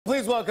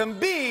Please welcome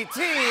BTS.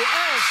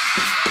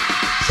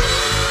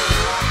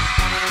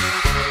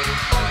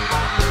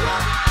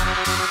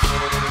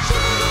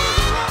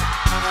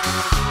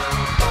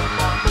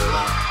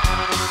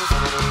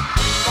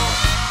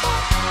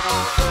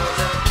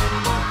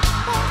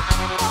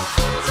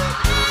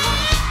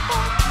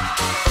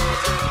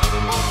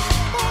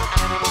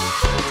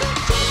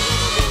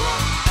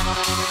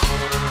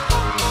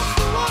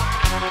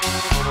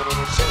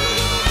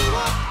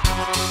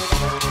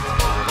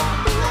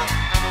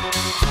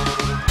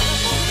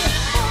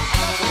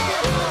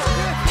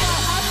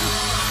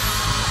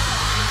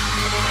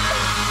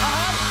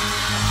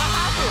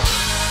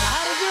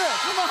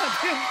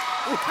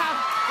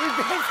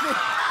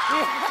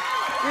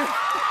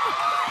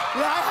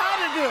 Yeah, I had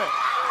to do it.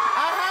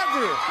 I had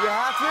to. You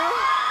have to?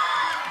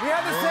 We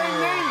have the same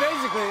name,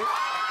 basically.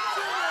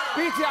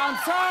 BT, I'm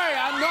sorry.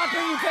 I'm not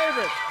picking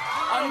favorites.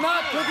 I'm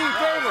not picking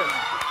favorites.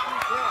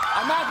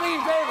 I'm not picking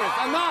favorites.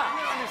 I'm not.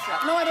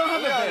 No, I don't have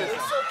the favorites.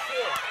 It's so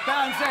cute.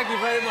 Thank you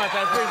very much.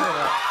 I appreciate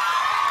that.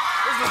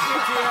 This is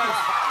BTS.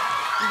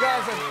 You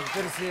guys are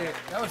good to see you.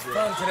 That was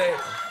fun today.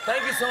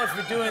 Thank you so much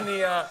for doing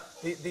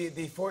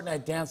the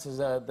Fortnite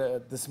dances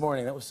this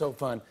morning. That was so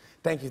fun.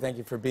 Thank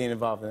you for being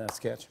involved in that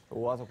sketch.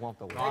 Wow. There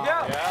you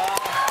go.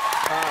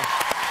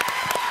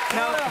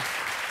 Now,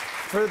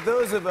 for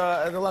those of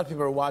a lot of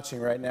people are watching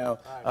right now,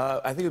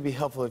 I think it would be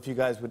helpful if you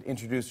guys would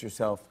introduce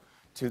yourself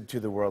to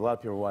the world. A lot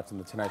of people are watching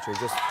the Tonight Show.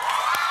 Just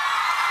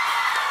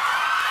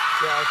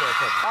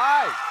Okay.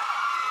 Hi.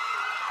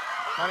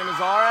 My name is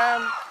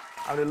RM.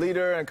 I'm the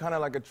leader and kind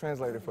of like a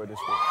translator for this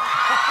group.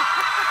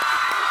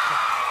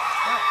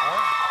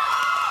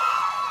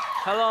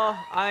 Hello,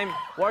 I'm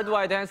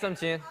Worldwide Handsome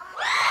Jin.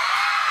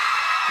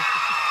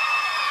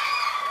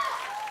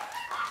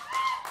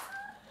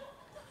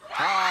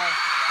 Hi.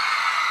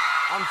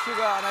 I'm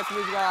Suga. Nice to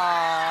meet you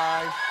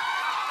guys.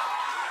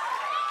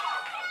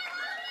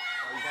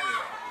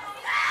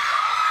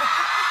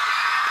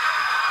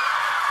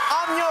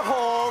 I'm your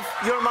host.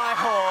 You're my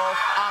host.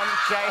 I'm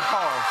Jay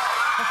host.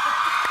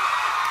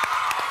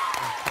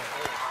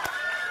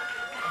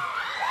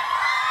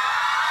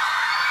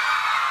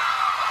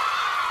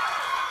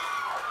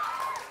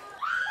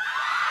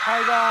 Hi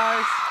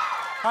guys.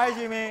 Hi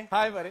Jimmy.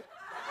 hi, buddy.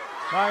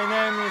 My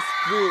name is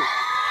Blue.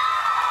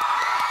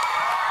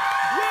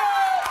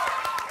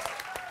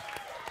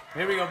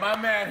 Here we go, my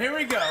man. Here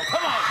we go.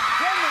 Come on,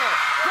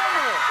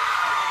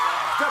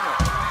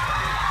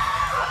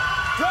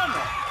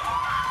 drummer.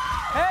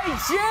 Hey,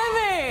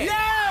 Jimmy!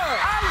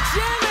 Yeah! I'm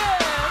Jimmy!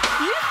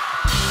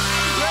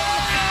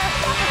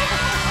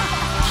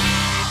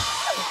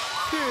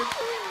 Dude,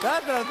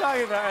 that's what I'm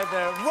talking about right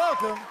there.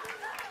 Welcome.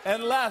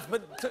 And last,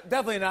 but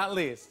definitely not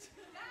least.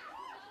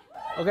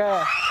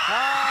 Okay.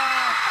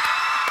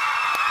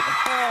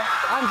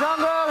 I'm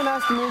Jungkook.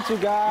 Nice to meet you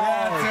guys.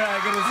 Yeah, that's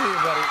right. Good to see you,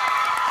 buddy.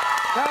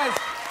 Guys,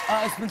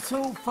 it's been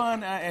so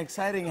fun and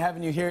exciting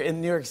having you here in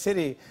New York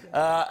City.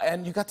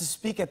 And you got to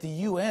speak at the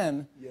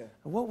UN. Yeah.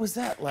 What was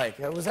that like?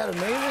 Was that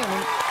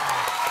amazing?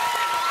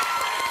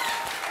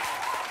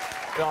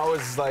 I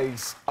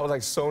was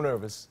like so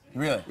nervous.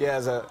 Really? Yeah,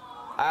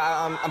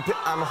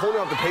 I'm holding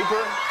up the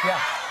paper.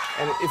 Yeah.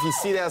 And if you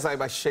see that, it's like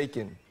by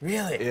shaking.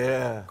 Really?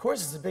 Yeah. Of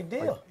course, it's a big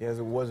deal. Yes,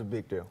 it was a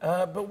big deal.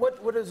 But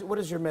what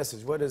is your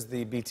message? What is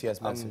the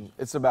BTS message?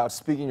 It's about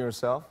speaking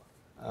yourself.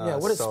 Yeah,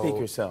 what is speak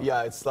yourself?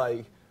 Yeah, it's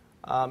like,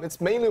 it's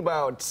mainly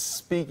about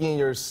speaking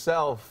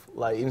yourself,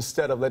 like,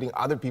 instead of letting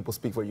other people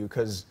speak for you,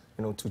 because,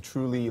 you know, to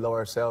truly love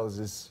ourselves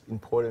is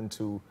important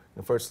to, you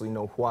know, firstly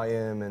know who I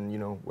am and, you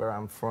know, where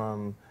I'm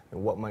from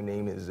and what my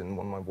name is and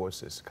what my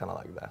voice is, kind of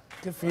like that.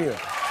 Good for you.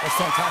 That's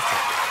fantastic.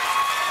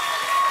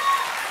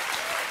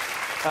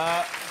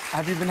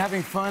 Have you been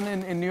having fun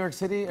in New York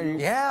City? Are you?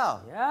 Yeah.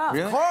 Yeah.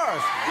 Really? Of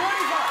course.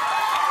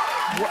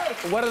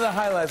 What are the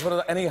highlights?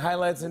 Any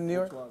highlights in New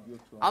York?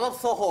 I'm of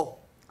Soho.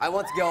 I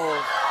want to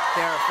go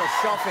there for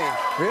shopping.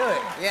 Really?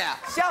 Yeah.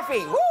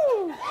 Shopping.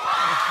 Woo!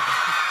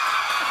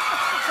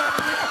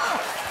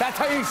 That's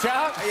how you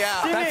shop?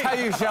 Yeah. That's how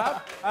you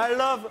shop? I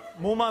love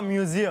MoMA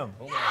Museum.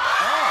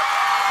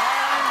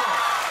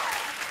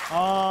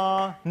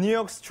 New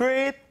York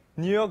Street,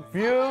 New York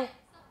View.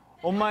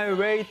 On my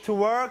way to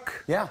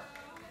work Yeah.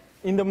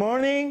 in the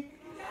morning,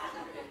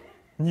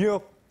 New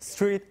York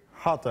Street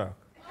hot dog.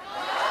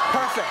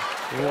 Perfect.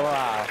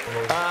 Wow.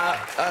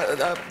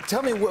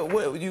 Tell me,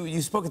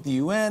 you spoke at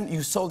the UN,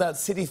 you sold out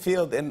Citi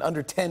Field in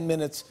under 10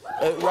 minutes.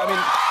 I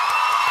mean,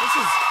 this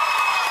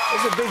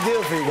is a big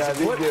deal for you guys.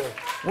 Big deal.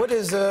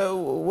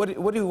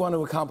 What do you want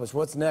to accomplish?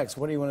 What's next?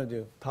 What do you want to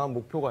do? 다음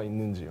목표가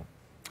있는지요?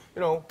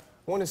 You know,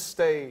 I want to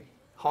stay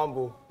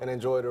humble and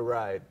enjoy the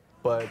ride.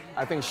 But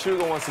I think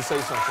Suga wants to say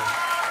something.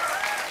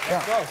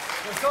 Yeah.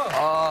 Let's go.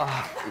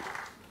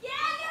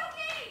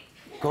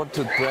 Go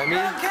to Grammy?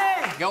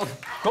 Go.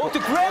 Go to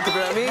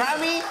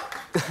Grammy?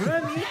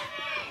 Grammy.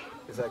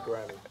 Is that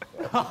Grammy?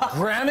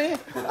 Grammy?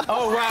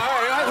 Oh, wow.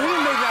 All right. We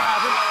can make that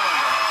happen.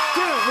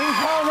 Dude, we can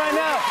call him right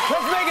now.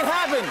 Let's make it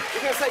happen.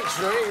 You can say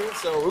dream,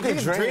 so we can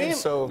dream.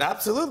 So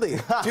Absolutely.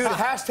 Dude,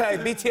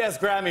 hashtag BTS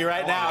Grammy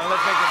right now, and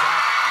let's make this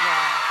happen.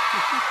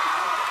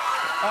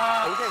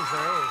 You can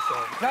join, so.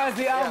 Guys,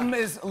 the album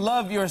is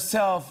Love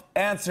Yourself,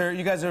 Answer.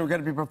 You guys are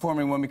going to be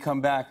performing when we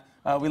come back.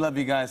 We love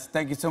you guys.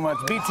 Thank you so much.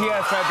 BTS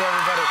right there,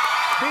 everybody.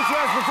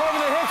 BTS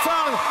performing the hit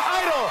song,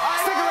 Idol.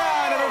 Stick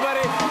around,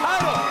 everybody.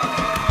 Idol.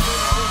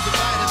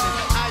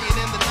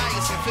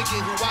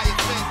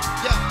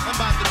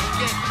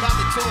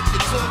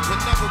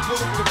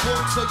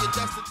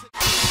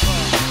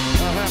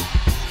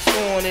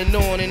 On and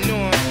on and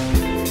on.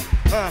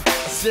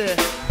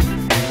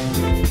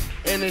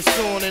 And it's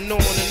on and on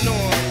and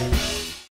on.